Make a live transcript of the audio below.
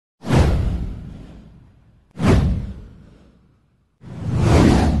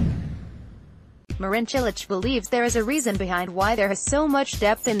Marin Cilic believes there is a reason behind why there is so much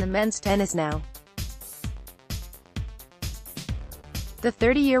depth in the men's tennis now. The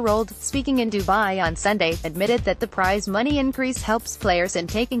 30-year-old, speaking in Dubai on Sunday, admitted that the prize money increase helps players in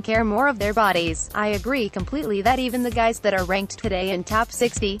taking care more of their bodies. "I agree completely that even the guys that are ranked today in top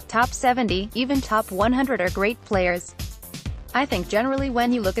 60, top 70, even top 100 are great players. I think generally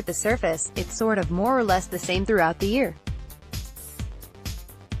when you look at the surface, it's sort of more or less the same throughout the year.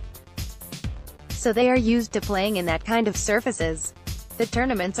 So they are used to playing in that kind of surfaces. The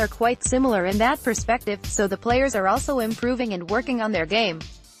tournaments are quite similar in that perspective, so the players are also improving and working on their game.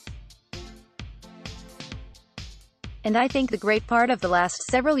 And I think the great part of the last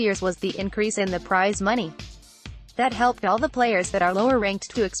several years was the increase in the prize money. That helped all the players that are lower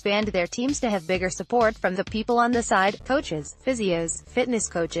ranked to expand their teams to have bigger support from the people on the side, coaches, physios, fitness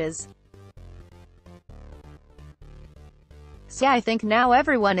coaches. So I think now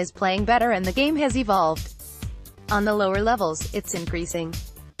everyone is playing better and the game has evolved. On the lower levels, it's increasing.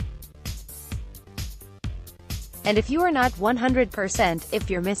 And if you are not 100%, if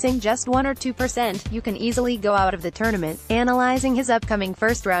you're missing just 1 or 2%, you can easily go out of the tournament." Analyzing his upcoming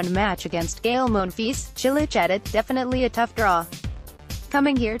first-round match against Gael Monfils, Cilic added, "Definitely a tough draw.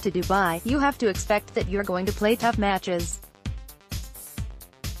 Coming here to Dubai, you have to expect that you're going to play tough matches.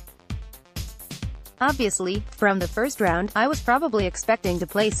 Obviously, from the first round, I was probably expecting to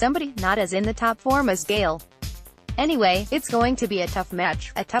play somebody not as in the top form as Gael. Anyway, it's going to be a tough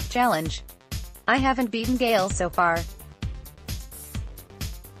match, a tough challenge. I haven't beaten Gael so far.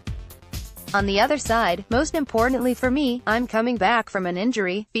 On the other side, most importantly for me, I'm coming back from an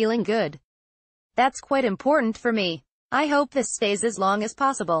injury, feeling good. That's quite important for me. I hope this stays as long as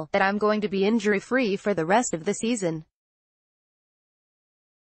possible, that I'm going to be injury-free for the rest of the season.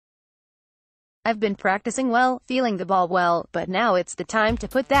 I've been practicing well, feeling the ball well, but now it's the time to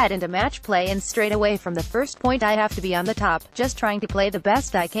put that into match play, and straight away from the first point I have to be on the top, just trying to play the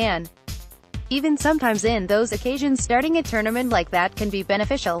best I can. Even sometimes in those occasions starting a tournament like that can be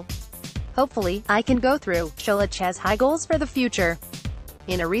beneficial. Hopefully, I can go through." Cilic has high goals for the future.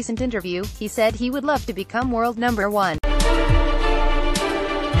 In a recent interview, he said he would love to become world #1.